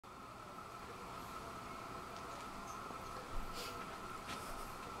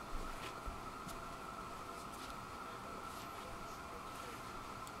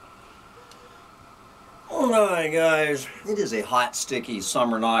Alright guys, it is a hot, sticky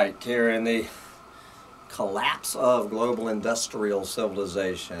summer night here in the collapse of global industrial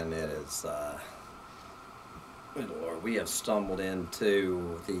civilization. It is, good Lord, we have stumbled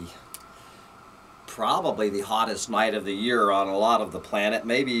into probably the hottest night of the year on a lot of the planet,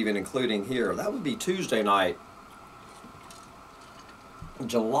 maybe even including here. That would be Tuesday night,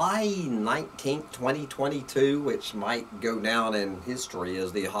 July 19th, 2022, which might go down in history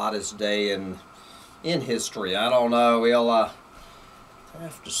as the hottest day in history. I don't know. We'll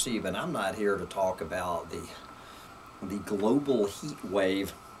have to see, but I'm not here to talk about the global heat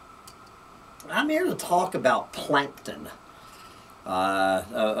wave. I'm here to talk about plankton,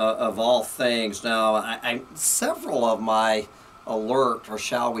 of all things. Now, several of my alert, or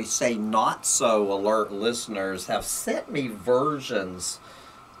shall we say not so alert listeners have sent me versions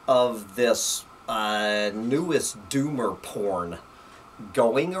of this newest Doomerporn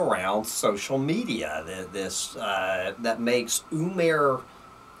going around social media. This that makes Umair,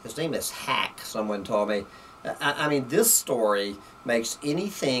 his name is Hack, someone told me. I mean, this story makes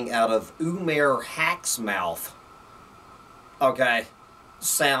anything out of Umair Hack's mouth, okay,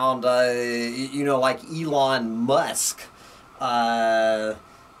 sound, you know, like Elon Musk. And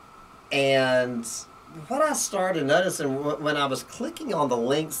what I started noticing when I was clicking on the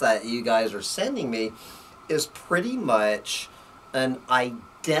links that you guys are sending me is pretty much an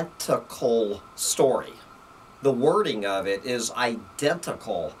identical story. The wording of it is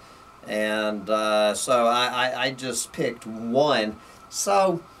identical. And so I just picked one.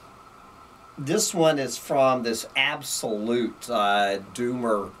 So this one is from this absolute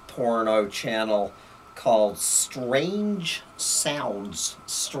Doomer porno channel called Strange Sounds.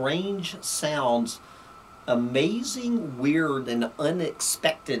 Strange Sounds. Amazing, weird, and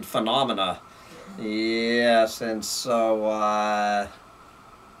unexpected phenomena. Yes, and so,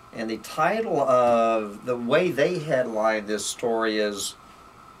 and the title of, the way they headline this story is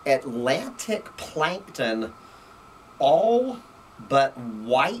Atlantic Plankton All But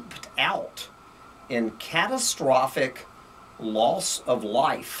Wiped Out in Catastrophic Loss of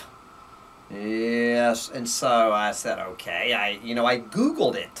Life. Yes, and so I said, okay, I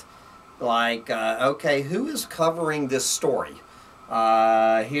Googled it. Like, okay, who is covering this story?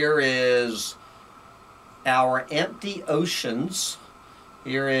 Here is Our Empty Oceans.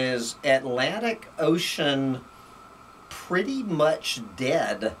 Here is Atlantic Ocean Pretty Much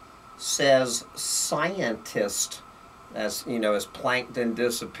Dead, says scientist, as you know, as plankton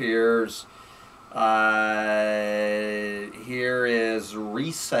disappears. Here is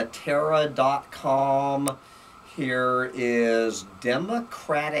Resetera.com. Here is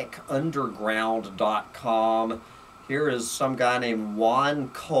DemocraticUnderground.com. Here is some guy named Juan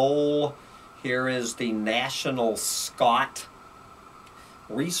Cole. Here is the National Scot.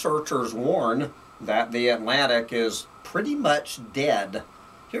 Researchers warn that the Atlantic is pretty much dead.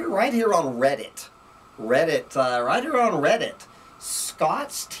 Right here on Reddit. Right here on Reddit.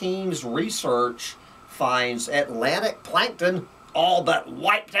 Scott's team's research finds Atlantic plankton all but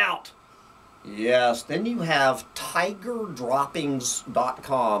wiped out. Yes, then you have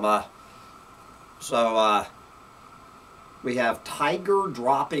TigerDroppings.com. So we have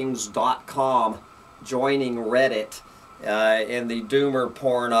TigerDroppings.com joining Reddit in the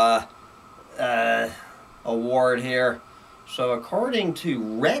Doomerporn award here. So according to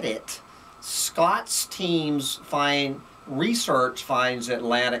Reddit, Scott's team's research finds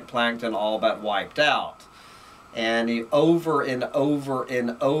Atlantic plankton all but wiped out. And over and over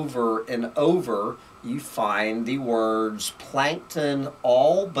and over and over, you find the words plankton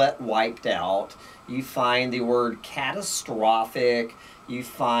all but wiped out. You find the word catastrophic. You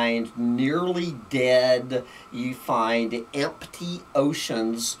find nearly dead. You find empty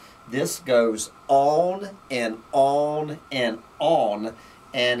oceans. This goes on and on and on.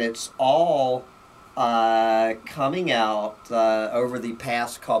 And it's all coming out over the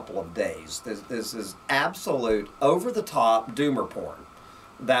past couple of days. This is absolute over-the-top Doomer porn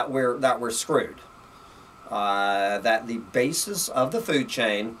that we're screwed. That the basis of the food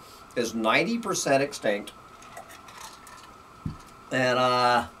chain is 90% extinct,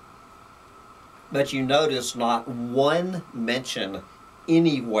 and but you notice not one mention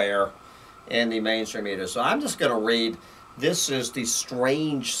anywhere in the mainstream media. So I'm just going to read. This is the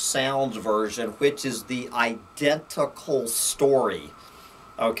Strange Sounds version, which is the identical story,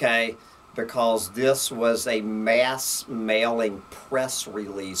 okay? Because this was a mass mailing press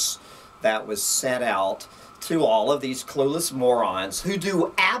release that was sent out to all of these clueless morons who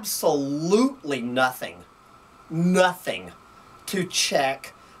do absolutely nothing to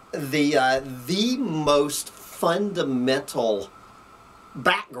check the most fundamental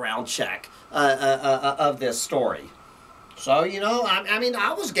background check of this story. So, you know, I mean,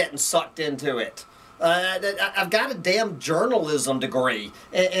 I was getting sucked into it. I've got a damn journalism degree,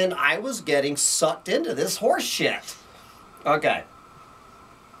 and I was getting sucked into this horse shit. Okay.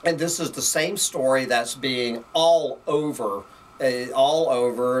 And this is the same story that's being all over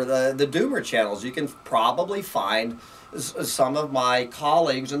the Doomer channels. You can probably find some of my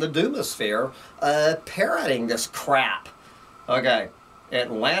colleagues in the Doomosphere parroting this crap. Okay.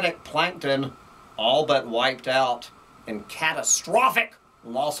 Atlantic plankton all but wiped out in catastrophic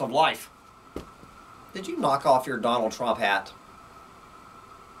loss of life. Did you knock off your Donald Trump hat?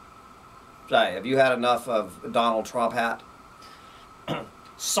 Say, have you had enough of Donald Trump hat?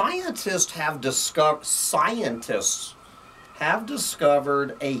 Scientists have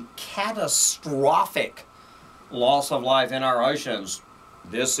discovered a catastrophic loss of life in our oceans.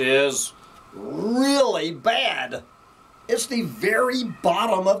 This is really bad. It's the very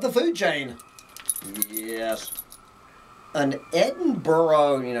bottom of the food chain. Yes. An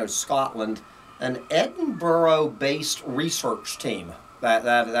Edinburgh, you know, Scotland, an Edinburgh-based research team.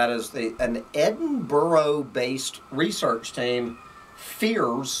 That is an Edinburgh-based research team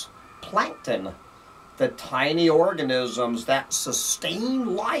fears plankton, the tiny organisms that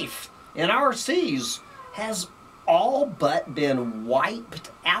sustain life in our seas, has all but been wiped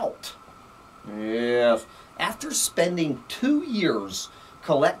out. Yes. After spending 2 years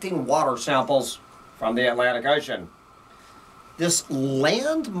collecting water samples from the Atlantic Ocean. This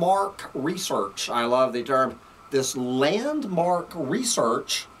landmark research, I love the term, this landmark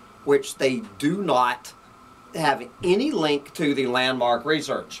research, which they do not have any link to the landmark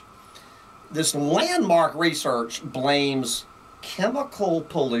research. This landmark research blames chemical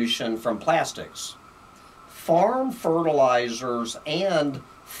pollution from plastics, farm fertilizers, and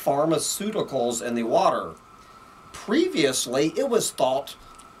pharmaceuticals in the water. Previously, it was thought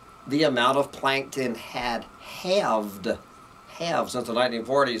the amount of plankton had halved since the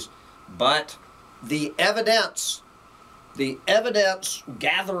 1940s, but the evidence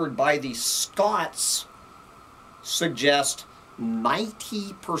gathered by the Scots suggest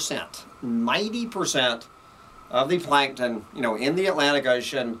 90% of the plankton, you know, in the Atlantic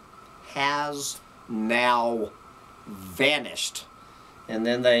Ocean has now vanished. And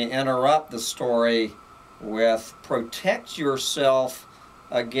then they interrupt the story with protect yourself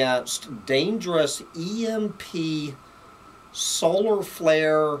against dangerous EMP, solar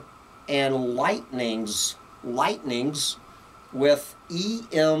flare, and lightnings with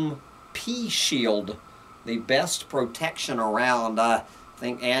EMP shield, the best protection around. I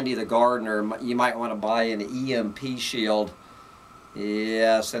think Andy the gardener, you might want to buy an EMP shield.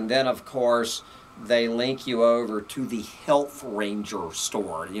 Yes, and then of course they link you over to the Health Ranger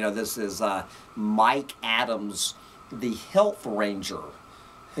store. You know, this is Mike Adams, the Health Ranger,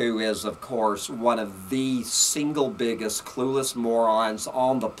 who is, of course, one of the single biggest clueless morons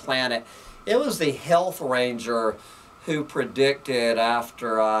on the planet. It was the Health Ranger who predicted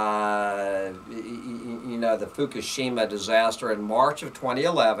after, you know, the Fukushima disaster in March of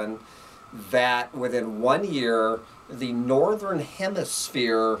 2011 that within 1 year, the Northern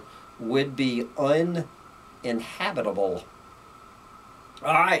Hemisphere would be uninhabitable.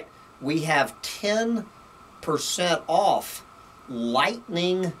 All right, we have 10% off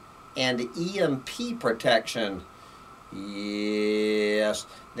lightning and EMP protection. Yes.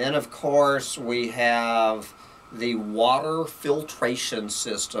 Then, of course, we have the water filtration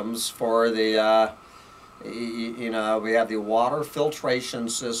systems for the, you know, we have the water filtration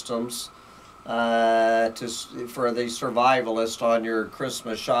systems for the survivalist on your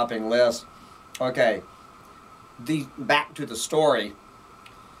Christmas shopping list. Okay, back to the story.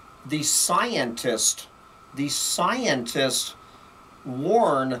 The scientists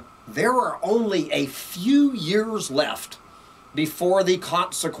warn there are only a few years left before the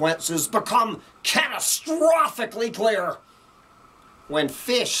consequences become catastrophically clear. When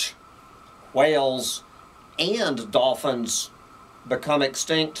fish, whales, and dolphins become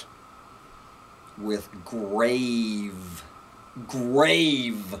extinct, with grave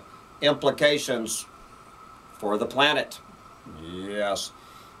implications for the planet. Yes.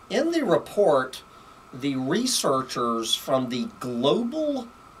 In the report, the researchers from the Global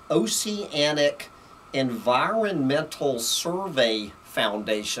Oceanic Environmental Survey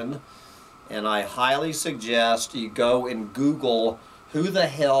Foundation, and I highly suggest you go and Google who the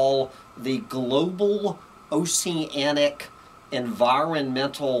hell the Global Oceanic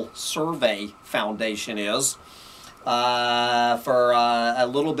Environmental Survey Foundation is, for a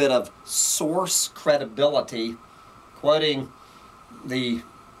little bit of source credibility, quoting the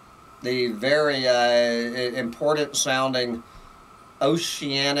very important sounding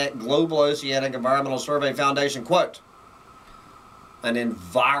Global Oceanic Environmental Survey Foundation, quote, "An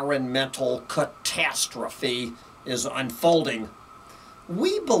environmental catastrophe is unfolding.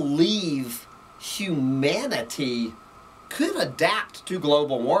 We believe humanity could adapt to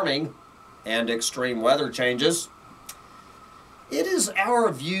global warming and extreme weather changes. It is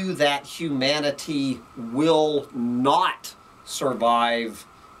our view that humanity will not survive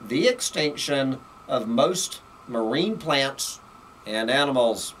the extinction of most marine plants and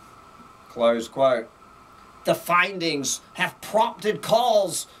animals." Close quote. The findings have prompted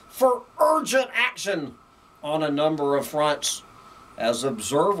calls for urgent action on a number of fronts, as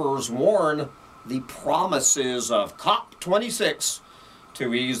observers warn the promises of COP26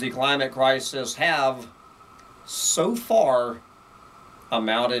 to ease the climate crisis have, so far,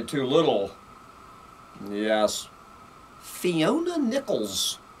 amounted to little. Yes. Fiona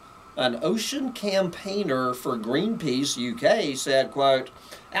Nichols, an ocean campaigner for Greenpeace UK, said, quote,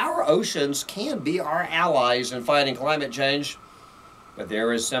 "Our oceans can be our allies in fighting climate change, but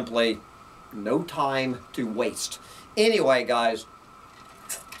there is simply no time to waste." Anyway, guys,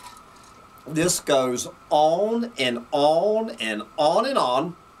 this goes on and on and on and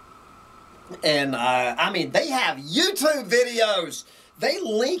on. And, I mean, they have YouTube videos. They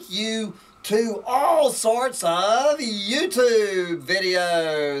link you to all sorts of YouTube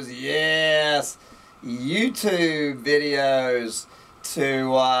videos. Yes, YouTube videos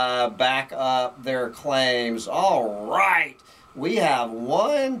to back up their claims. All right. We have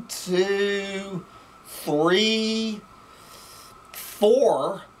 1, 2, 3,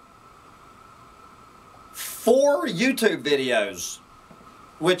 4 YouTube videos,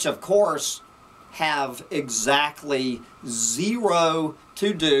 which of course have exactly zero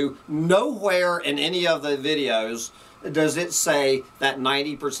to do. Nowhere in any of the videos does it say that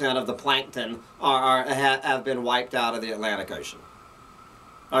 90% of the plankton have been wiped out of the Atlantic Ocean.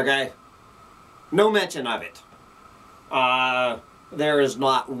 Okay? No mention of it. There is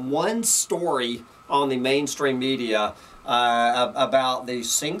not one story on the mainstream media about the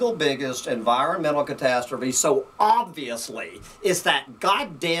single biggest environmental catastrophe. So obviously, it's that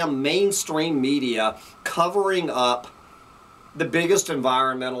goddamn mainstream media covering up the biggest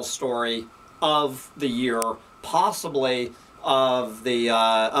environmental story of the year, possibly of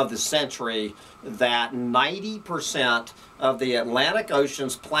the century, that 90% of the Atlantic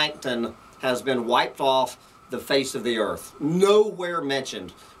Ocean's plankton has been wiped off the face of the earth. Nowhere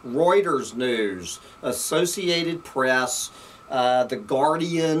mentioned. Reuters News, Associated Press, The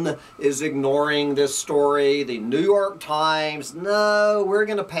Guardian is ignoring this story. The New York Times, no, we're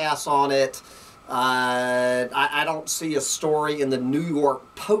going to pass on it. I don't see a story in the New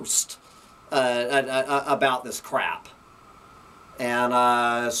York Post about this crap.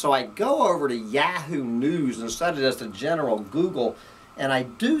 And so I go over to Yahoo News instead of just a general Google, and I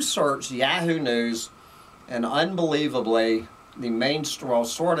do search Yahoo News, and unbelievably, the mainstream,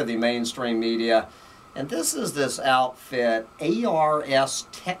 sort of the mainstream media, and this is this outfit, ARS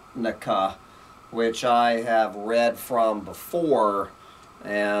Technica, which I have read from before,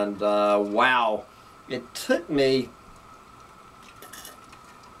 and wow, it took me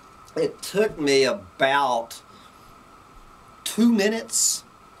about 2 minutes,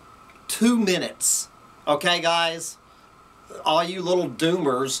 okay guys, all you little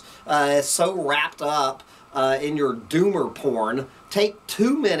doomers, so wrapped up in your doomer porn, take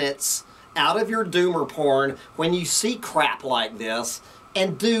 2 minutes out of your doomer porn when you see crap like this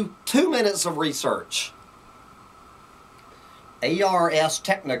and do 2 minutes of research. ARS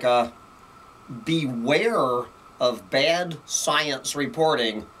Technica, beware of bad science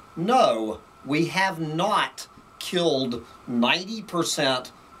reporting. No, we have not killed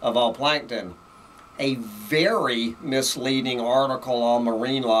 90% of all plankton. A very misleading article on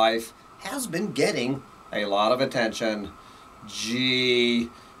marine life has been getting a lot of attention. Gee,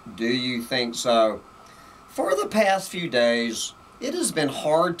 do you think so? For the past few days, it has been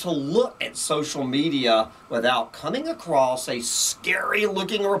hard to look at social media without coming across a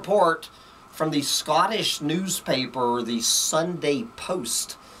scary-looking report from the Scottish newspaper, the Sunday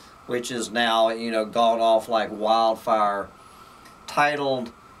Post, which is now, gone off like wildfire,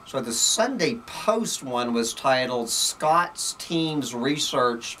 titled, so the Sunday Post one was titled, "Scots Team's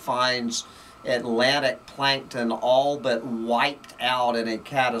Research Finds Atlantic Plankton All But Wiped Out in a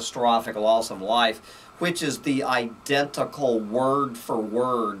Catastrophic Loss of Life," which is the identical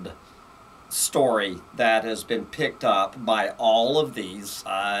word-for-word story that has been picked up by all of these,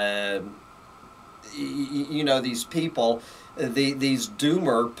 these people, these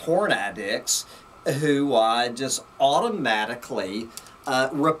doomer porn addicts who just automatically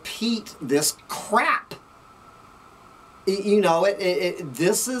repeat this crap. You know,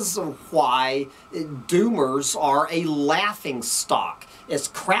 this is why doomers are a laughing stock. It's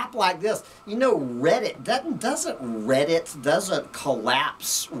crap like this. You know, Reddit doesn't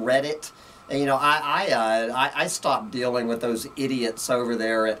collapse Reddit. And, you know, I stopped dealing with those idiots over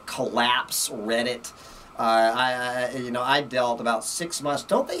there at Collapse Reddit. You know, I dealt about 6 months.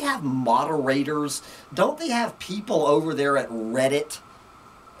 Don't they have moderators? Don't they have people over there at Reddit?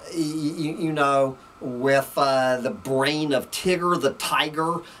 You know, with the brain of Tigger the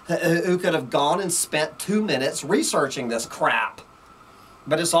Tiger, who could have gone and spent 2 minutes researching this crap.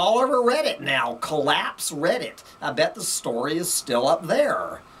 But it's all over Reddit now. Collapse Reddit. I bet the story is still up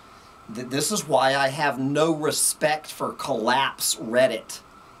there. This is why I have no respect for Collapse Reddit.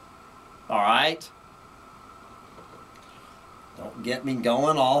 Alright? Don't get me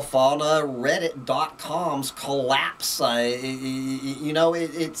going off on Reddit.com's collapse. You know,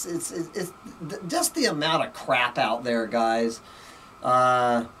 it's just the amount of crap out there, guys.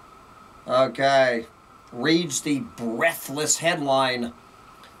 Okay. Reads the breathless headline.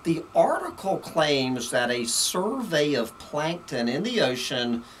 The article claims that a survey of plankton in the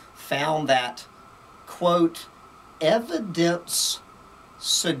ocean found that, quote, evidence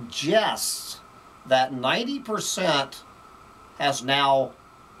suggests that 90% has now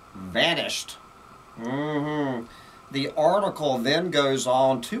vanished. The article then goes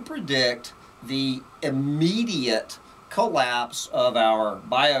on to predict the immediate collapse of our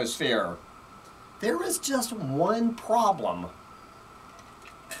biosphere. There is just one problem.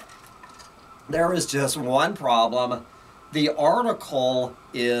 There is just one problem. The article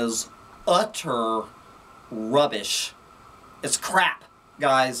is utter rubbish. It's crap,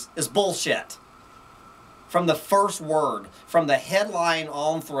 guys. It's bullshit. From the first word, from the headline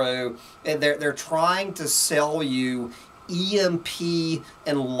on through, they're trying to sell you EMP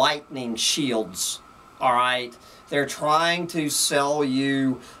and lightning shields. All right? They're trying to sell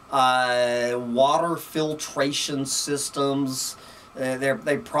you water filtration systems.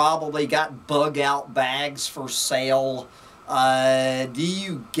 They probably got bug-out bags for sale. Do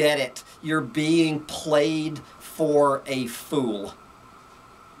you get it? You're being played for a fool.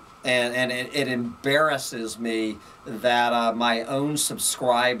 And it embarrasses me that my own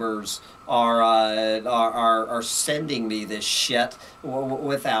subscribers are sending me this shit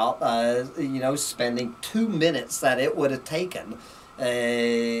without you know, spending 2 minutes that it would have taken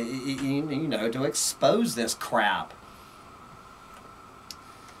you know, to expose this crap.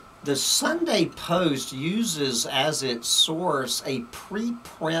 The Sunday Post uses as its source a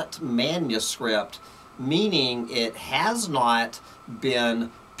preprint manuscript, meaning it has not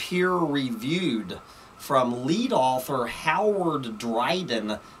been peer-reviewed, from lead author Howard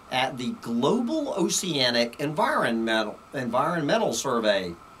Dryden at the Global Oceanic Environmental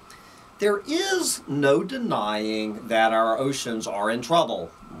Survey. There is no denying that our oceans are in trouble.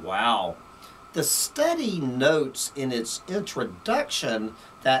 Wow. The study notes in its introduction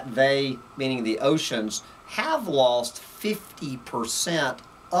that they, meaning the oceans, have lost 50%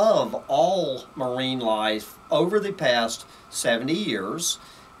 of all marine life over the past 70 years,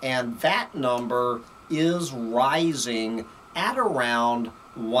 and that number is rising at around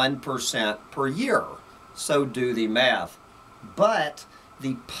 1% per year. So do the math. But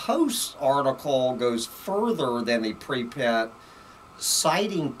the Post article goes further than the preprint,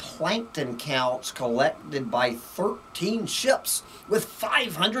 citing plankton counts collected by 13 ships with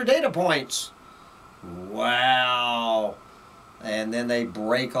 500 data points. Wow. And then they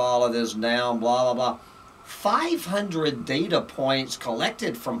break all of this down, blah, blah, blah. 500 data points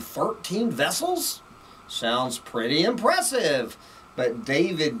collected from 13 vessels? Sounds pretty impressive. But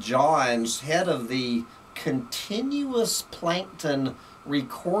David Johns, head of the Continuous Plankton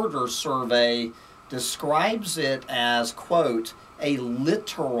Recorder Survey, describes it as, quote, a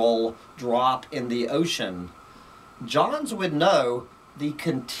literal drop in the ocean. Johns would know the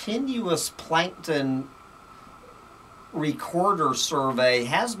Continuous Plankton Recorder Survey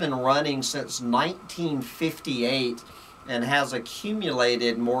has been running since 1958 and has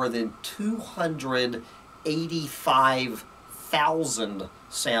accumulated more than 285,000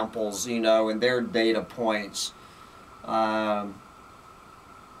 samples, you know, and their data points.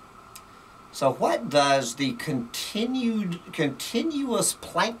 So what does the Continuous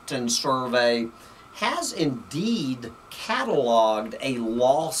Plankton Survey has indeed cataloged a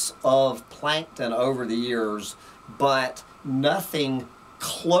loss of plankton over the years, but nothing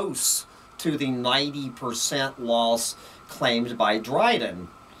close to the 90% loss claimed by Dryden.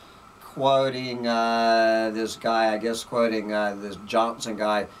 Quoting this guy, I guess quoting this Johnson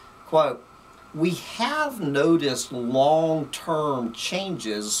guy, quote, "We have noticed long-term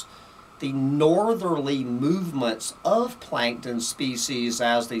changes the northerly movements of plankton species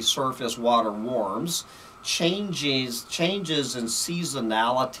as the surface water warms, changes in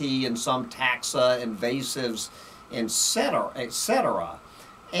seasonality in some taxa, invasives, etc., etc.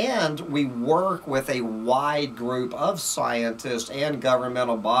 And we work with a wide group of scientists and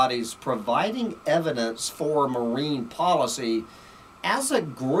governmental bodies providing evidence for marine policy. As a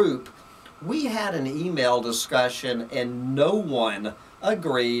group, we had an email discussion and no one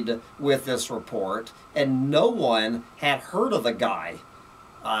agreed with this report, and no one had heard of the guy,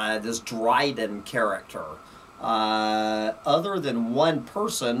 this Dryden character, other than one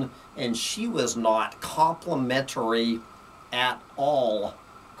person, and she was not complimentary at all,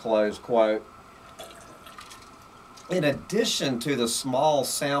 close quote. In addition to the small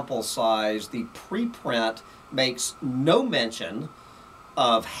sample size, the preprint makes no mention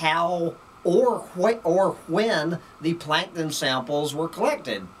of how or when the plankton samples were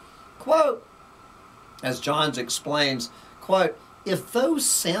collected. Quote, as Johns explains, quote, if those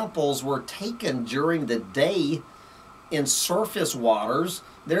samples were taken during the day in surface waters,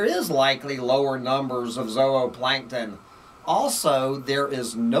 there is likely lower numbers of zooplankton. Also, there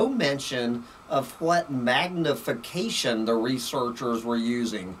is no mention of what magnification the researchers were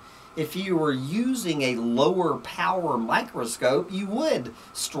using. If you were using a lower power microscope, you would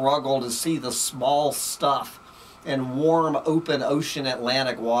struggle to see the small stuff in warm, open ocean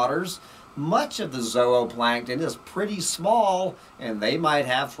Atlantic waters. Much of the zooplankton is pretty small, and they might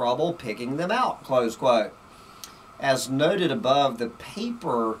have trouble picking them out, close quote. As noted above, the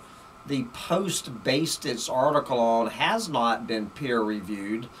paper the Post based its article on has not been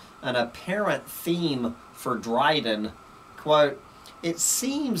peer-reviewed. An apparent theme for Dryden, quote, it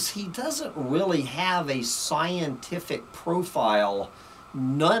seems he doesn't really have a scientific profile.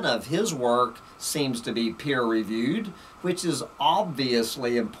 None of his work seems to be peer-reviewed, which is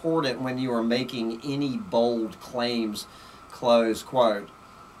obviously important when you are making any bold claims, close quote.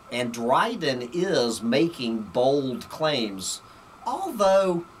 And Dryden is making bold claims,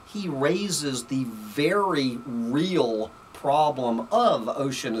 although he raises the very real problem of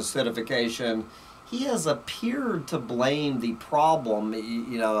ocean acidification. He has appeared to blame the problem,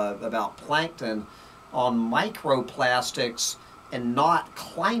 about plankton on microplastics and not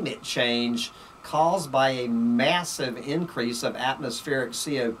climate change caused by a massive increase of atmospheric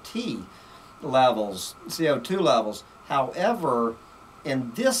CO2 levels. However,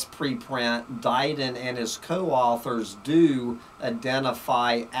 in this preprint, Dryden and his co-authors do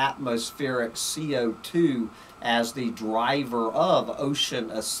identify atmospheric CO2 as the driver of ocean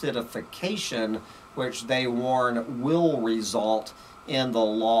acidification, which they warn will result in the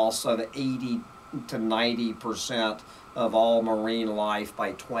loss of 80 to 90% of all marine life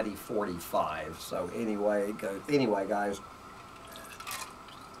by 2045. So anyway, guys,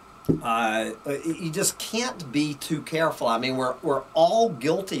 you just can't be too careful. I mean, we're all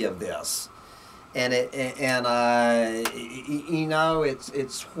guilty of this, and it's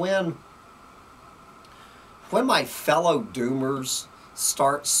when my fellow doomers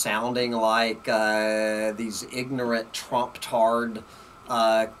start sounding like these ignorant Trump-tard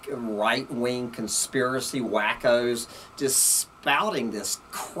right-wing conspiracy wackos, just spouting this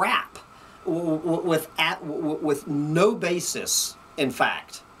crap with no basis, in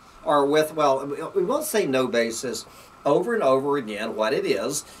fact, or with, well, we won't say no basis, over and over again what it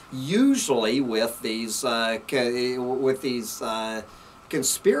is, usually with these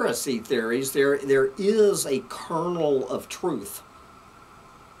conspiracy theories, there is a kernel of truth.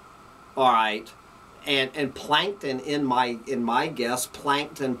 All right, and plankton, in my guess,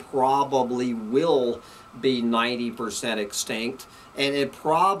 plankton probably will be 90% extinct, and it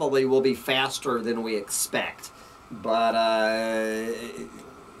probably will be faster than we expect. But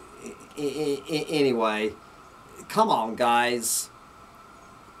anyway, come on, guys.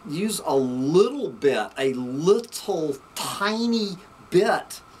 Use a little tiny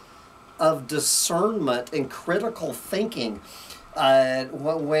bit of discernment and critical thinking.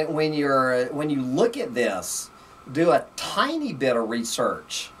 When you look at this, do a tiny bit of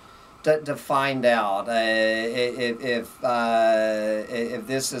research to find out if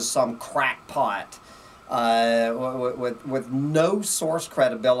this is some crackpot with no source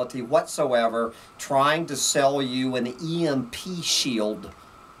credibility whatsoever, trying to sell you an EMP shield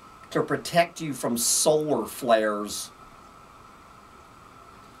to protect you from solar flares.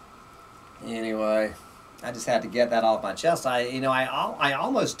 Anyway, I just had to get that off my chest. I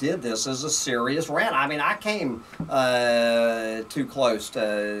almost did this as a serious rant. I mean, I came too close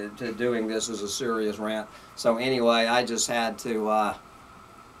to doing this as a serious rant. So anyway, I just had to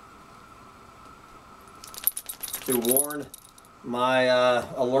warn my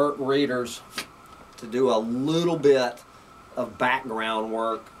alert readers to do a little bit of background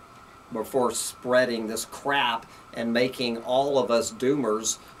work before spreading this crap and making all of us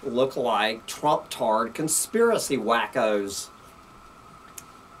Doomers look like Trump-tard conspiracy wackos.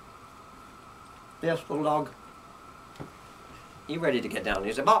 Yes, little dog? You ready to get down?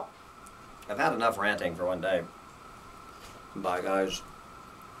 You say, Bob, I've had enough ranting for one day. Bye, guys.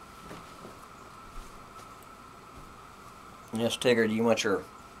 Yes, Tigger, do you want your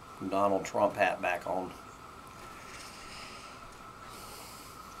Donald Trump hat back on?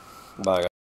 Bye, guys.